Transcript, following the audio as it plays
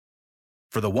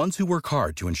For the ones who work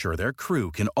hard to ensure their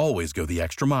crew can always go the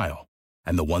extra mile,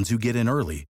 and the ones who get in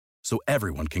early so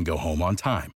everyone can go home on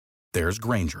time, there's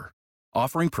Grainger,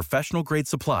 offering professional-grade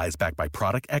supplies backed by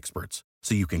product experts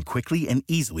so you can quickly and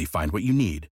easily find what you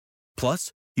need.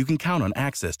 Plus, you can count on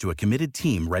access to a committed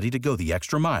team ready to go the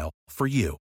extra mile for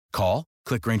you. Call,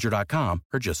 click Grainger.com,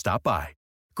 or just stop by.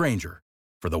 Grainger,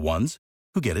 for the ones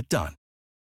who get it done.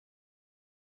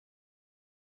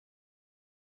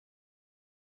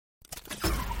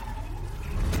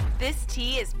 This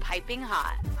tea is piping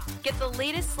hot. Get the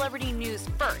latest celebrity news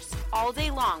first all day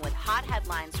long with hot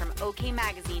headlines from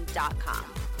OKMagazine.com.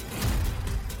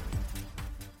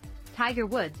 Tiger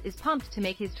Woods is pumped to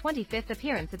make his 25th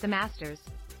appearance at the Masters,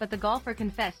 but the golfer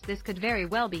confessed this could very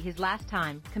well be his last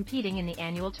time competing in the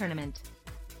annual tournament.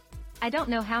 "I don't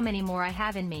know how many more I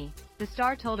have in me," the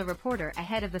star told a reporter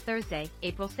ahead of the Thursday,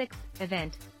 April 6,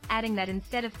 event, adding that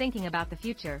instead of thinking about the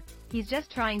future, he's just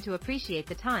trying to appreciate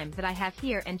the time that I have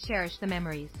here and cherish the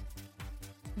memories.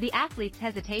 The athlete's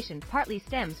hesitation partly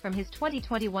stems from his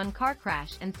 2021 car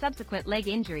crash and subsequent leg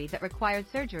injury that required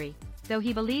surgery, though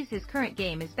he believes his current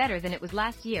game is better than it was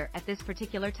last year at this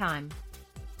particular time.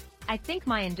 "I think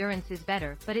my endurance is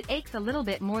better, but it aches a little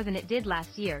bit more than it did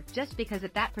last year just because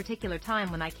at that particular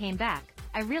time when I came back,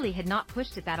 I really had not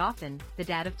pushed it that often," the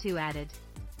dad of two added.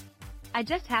 "I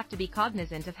just have to be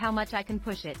cognizant of how much I can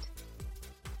push it."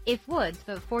 If Woods,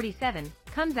 of 47,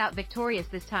 comes out victorious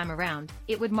this time around,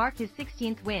 it would mark his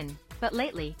 16th win, but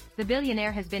lately, the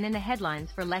billionaire has been in the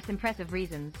headlines for less impressive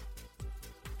reasons.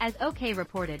 As OK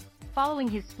reported, following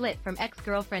his split from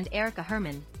ex-girlfriend Erica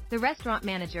Herman, the restaurant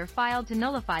manager filed to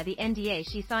nullify the NDA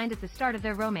she signed at the start of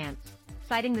their romance,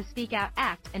 citing the Speak Out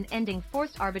Act and ending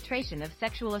forced arbitration of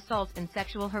Sexual Assault and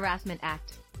Sexual Harassment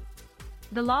Act.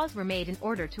 The laws were made in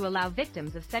order to allow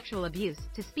victims of sexual abuse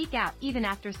to speak out even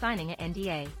after signing an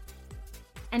NDA.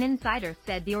 An insider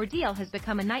said the ordeal has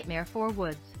become a nightmare for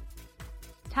Woods.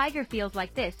 "Tiger feels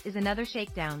like this is another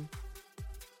shakedown.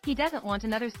 He doesn't want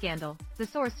another scandal," the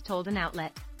source told an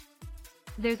outlet.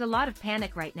 "There's a lot of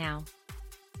panic right now.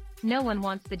 No one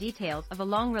wants the details of a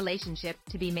long relationship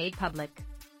to be made public."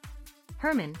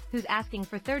 Herman, who's asking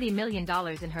for $30 million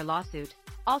in her lawsuit,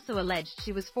 also alleged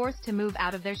she was forced to move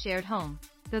out of their shared home,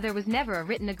 though there was never a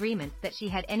written agreement that she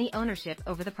had any ownership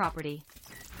over the property.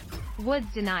 Woods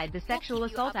denied the sexual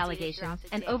assault allegations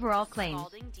and overall claims,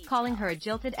 calling her a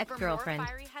jilted ex-girlfriend.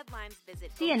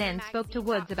 CNN spoke to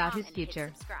Woods about his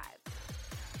future.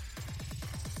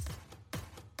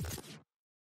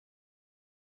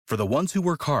 For the ones who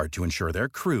work hard to ensure their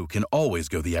crew can always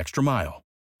go the extra mile,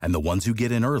 and the ones who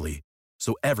get in early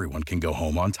so everyone can go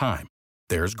home on time,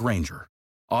 there's Grainger,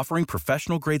 offering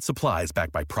professional-grade supplies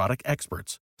backed by product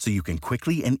experts so you can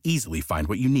quickly and easily find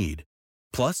what you need.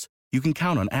 Plus, you can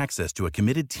count on access to a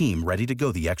committed team ready to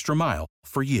go the extra mile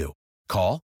for you.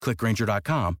 Call, click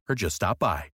Grainger.com, or just stop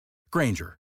by.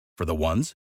 Grainger, for the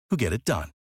ones who get it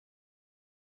done.